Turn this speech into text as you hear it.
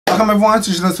Welcome everyone to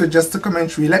Agrosuede Just a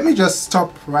Commentary. Let me just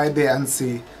stop right there and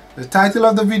say the title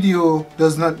of the video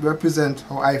does not represent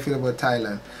how I feel about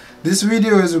Thailand. This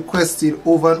video is requested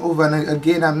over and over, and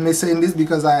again I'm saying this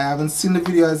because I haven't seen the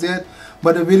video as yet,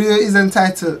 but the video is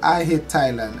entitled I Hate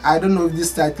Thailand. I don't know if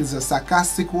this title is a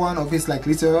sarcastic one or if it's like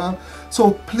literal,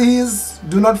 so please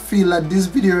do not feel that this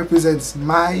video represents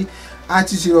my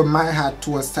attitude or my heart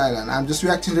towards Thailand. I'm just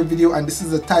reacting to the video and this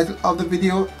is the title of the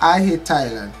video, I Hate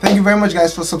Thailand. Thank you very much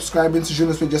guys for subscribing to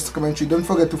Agrosuede Just a Commentary. Don't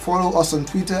forget to follow us on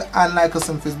Twitter and like us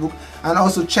on Facebook, and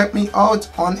also check me out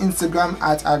on Instagram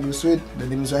at Agrosuede. The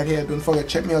name is right here. Don't forget,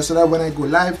 check me out so that when I go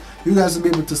live you guys will be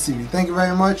able to see me. Thank you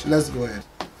very much. Let's go ahead.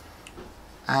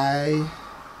 I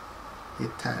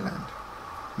hate Thailand.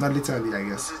 Not literally, I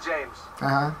guess. This is James.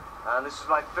 And this is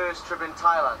my first trip in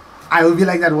Thailand. I will be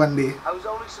like that one day. I was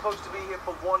only supposed to be here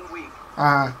for 1 week.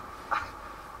 I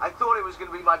thought it was going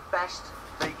to be my best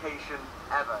vacation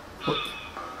ever.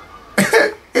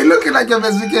 It looking like your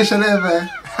best vacation ever.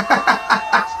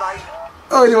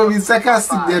 Oh, you will be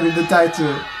sarcastic there in the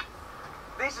title.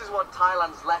 This is what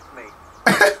Thailand's left me.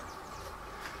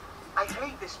 I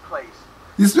hate this place.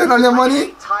 You spend all your money? I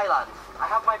hate Thailand. I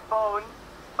have my phone,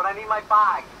 but I need my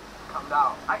bag. Calm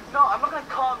down. No, I'm not going to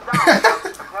calm down.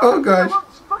 Oh gosh.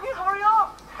 Just fucking hurry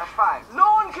up. That's fine.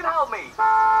 No one can help me.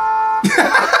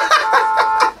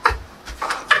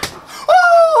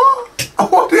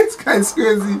 Oh, this guy's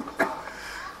crazy.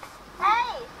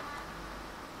 Hey,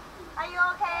 are you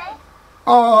okay?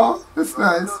 Oh, that's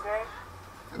nice. Okay?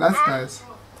 That's nice.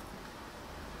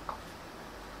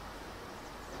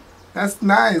 That's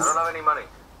nice. I don't have any money.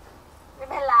 ไม่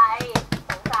เป็นไร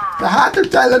สงสาร The heart of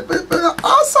Thailand people are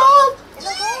awesome. It's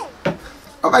okay.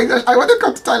 Oh my gosh, I want to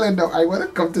come to Thailand now. I want to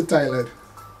come to Thailand.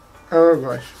 Oh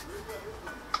gosh.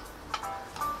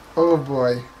 Oh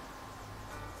boy.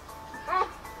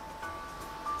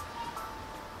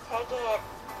 Take it.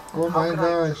 Oh my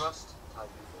gosh.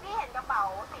 พี่เห็นกระเป๋า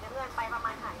สีน้ำเงินไปประม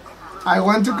าณไหนไหมคะ I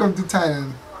want to come to Thailand.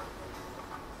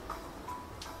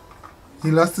 He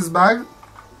lost his bag?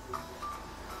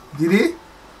 Did he?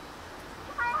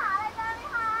 ใครหาอะไรเจอไหม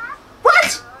คะ What?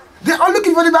 They're all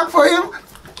looking for the bag for him?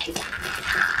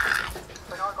 ไ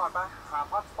ปนอนก่อนปะหา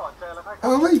พาสปอร์ตเจอแล้วค่อย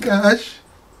Oh my gosh.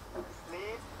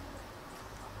 Please.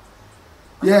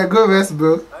 Yeah, go rest,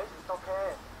 bro. เฮ้ย it's okay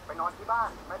ไปนอนที่บ้าน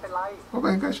ไม่เป็นไร Oh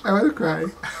my gosh, I want to cry.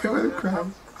 I want to cry.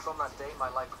 From that day my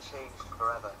life changed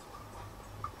forever.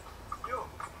 You,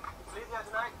 leave here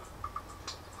tonight.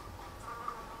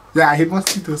 Yeah, I hate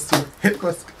mosquitoes too. Hate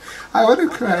mosquitoes. I want to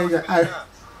cry.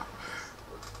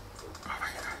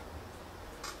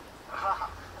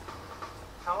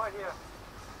 How are you?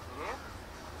 Yeah?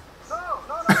 No.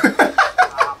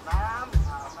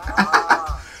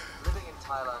 Living in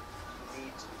Thailand, you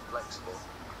need to be flexible.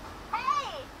 Hey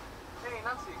Hey,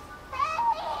 Nancy.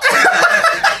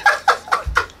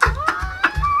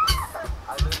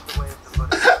 I learned the way of the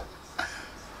Buddha.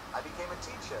 I became a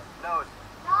teacher. No,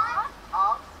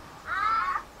 art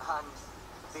and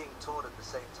being taught at the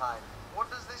same time. What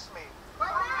does this mean?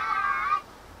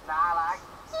 Nah, like.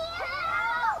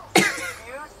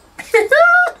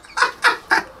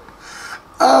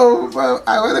 Oh, well,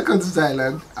 I want to come to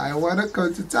Thailand. I want to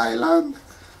come to Thailand.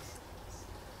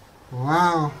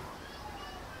 Wow.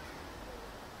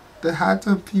 The heart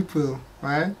of people,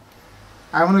 right?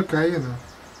 I want to cry, you know.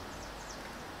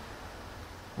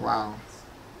 Wow.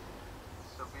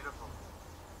 So beautiful.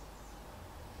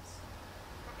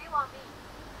 If you want me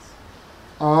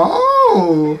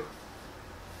Oh.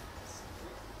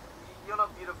 You're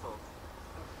not beautiful.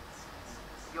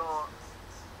 You're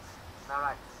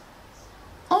alright.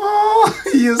 Oh,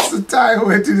 he used the Thai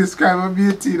word to describe her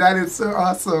beauty. That is so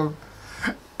awesome.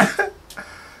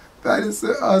 That is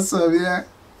so awesome, yeah.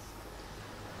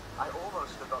 I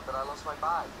almost forgot that I lost my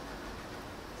bag.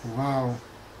 Wow.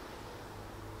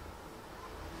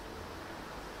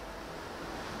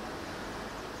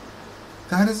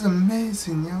 That is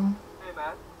amazing, yo. Hey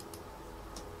man.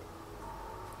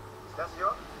 That's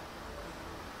yours?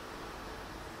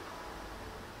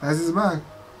 That's his bag.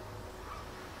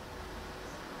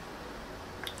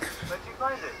 Where'd you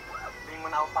find it? Being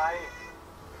when I'll buy it.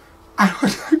 I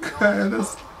want to cry.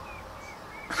 That's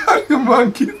how the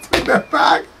monkey took the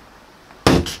bag.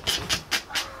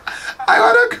 I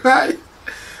want to cry.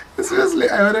 Seriously,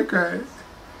 I want to cry.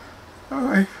 Oh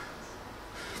my.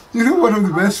 You know, one of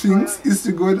the best things is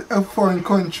to go to a foreign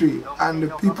country and the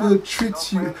people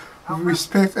treat you with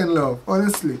respect and love.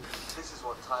 Honestly, This is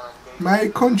what Thailand gave me. my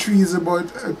country is about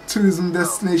a tourism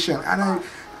destination, and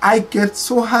I get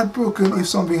so heartbroken if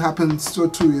something happens to a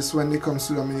tourist when they come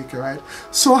to America, right?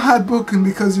 So heartbroken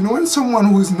because, you know, when someone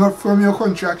who is not from your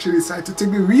country actually decides to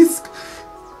take the risk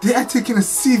They are taking a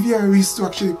severe risk to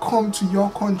actually come to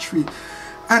your country.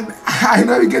 And I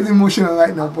know you get emotional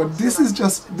right now, but this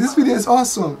video is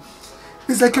awesome.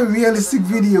 It's like a realistic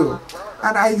video.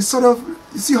 And I sort of,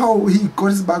 you see how he got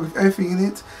his bag with everything in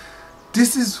it?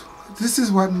 This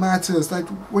is what matters. Like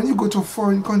when you go to a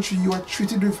foreign country, you are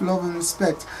treated with love and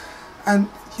respect. And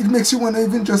it makes you want to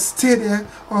even just stay there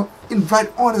or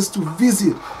invite others to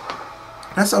visit.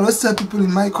 That's what I always tell people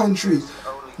in my country.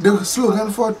 The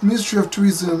slogan for Ministry of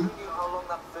Tourism.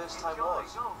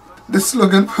 The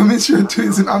slogan for Ministry of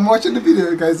Tourism. I'm watching the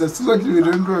video, guys. The slogan,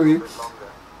 don't worry.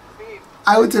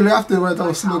 I will tell you after what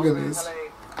our slogan is.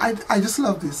 I just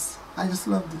love this. I just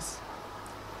love this.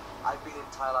 I've been in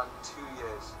Thailand 2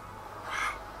 years.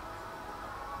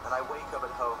 And I wake up at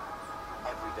home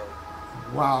every day.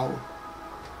 Wow.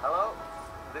 Hello,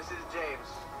 this is James.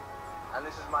 And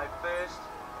this is my first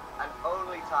and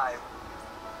only time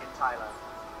in Thailand.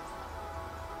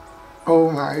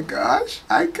 Oh my gosh,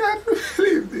 I can't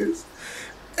believe this.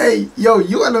 Hey, yo,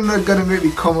 you are not gonna make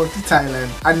me come up to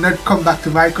Thailand and not come back to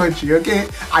my country, okay?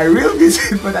 I will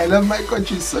visit, but I love my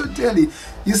country so dearly.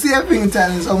 You see, everything in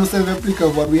Thailand is almost a replica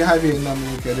of what we have here in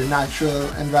America. The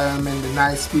natural environment, the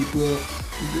nice people.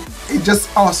 It's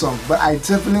just awesome. But I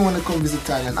definitely want to come visit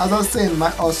Thailand. As I was saying,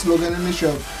 our slogan in the Ministry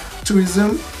of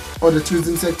Tourism, or the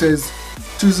tourism sector, is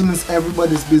tourism is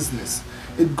everybody's business.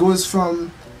 It goes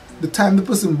from the time the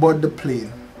person board the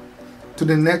plane to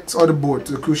the next, or the boat,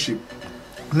 to the cruise ship.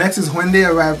 Next is when they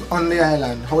arrive on the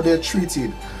island, how they're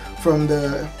treated, from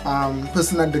the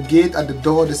person at the gate, at the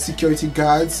door, the security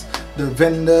guards, the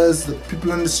vendors, the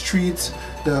people on the street,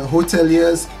 the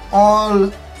hoteliers,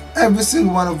 every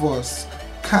single one of us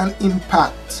can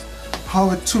impact how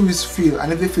a tourist feel,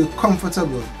 and if they feel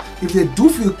comfortable. If they do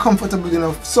feel comfortable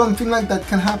enough, something like that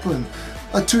can happen.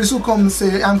 A tourist will come and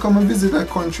say, I'm coming to visit a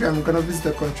country, I'm going to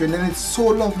visit a country, and then it's so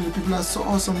lovely, people are so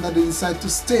awesome that they decide to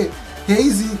stay. Here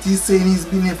is it, he's saying he's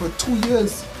been here for 2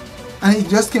 years, and he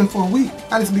just came for a week,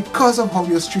 and it's because of how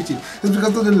you're treated. It's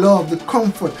because of the love, the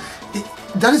comfort.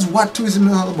 That is what tourism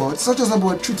is all about. It's not just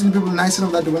about treating people nice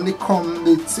enough that when they come,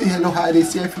 they say hello, hi, they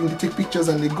see everything, they take pictures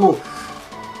and they go.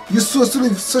 You supposed to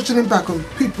leave such an impact on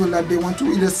people that they want to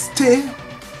either stay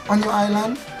on your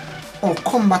island or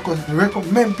come back and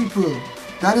recommend people.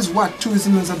 That is what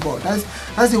tourism is about. That's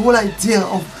the whole idea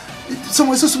of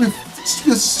someone supposed to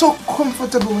feel so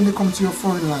comfortable when they come to your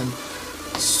foreign land.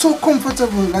 So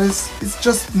comfortable that it's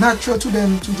just natural to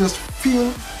them to just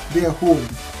feel their home.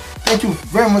 Thank you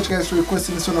very much, guys, for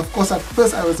requesting this one. Of course, at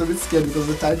first I was a bit scared because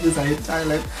the title is I Hate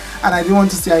Thailand, and I didn't want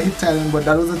to say I Hate Thailand, but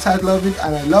that was the title of it,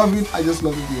 and I love it. I just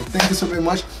love the video. Thank you so very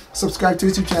much. Subscribe to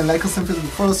YouTube channel, like us on Facebook,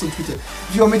 follow us on Twitter.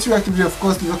 If you want me to react to the video, of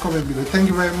course, leave a comment below. Thank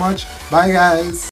you very much. Bye, guys.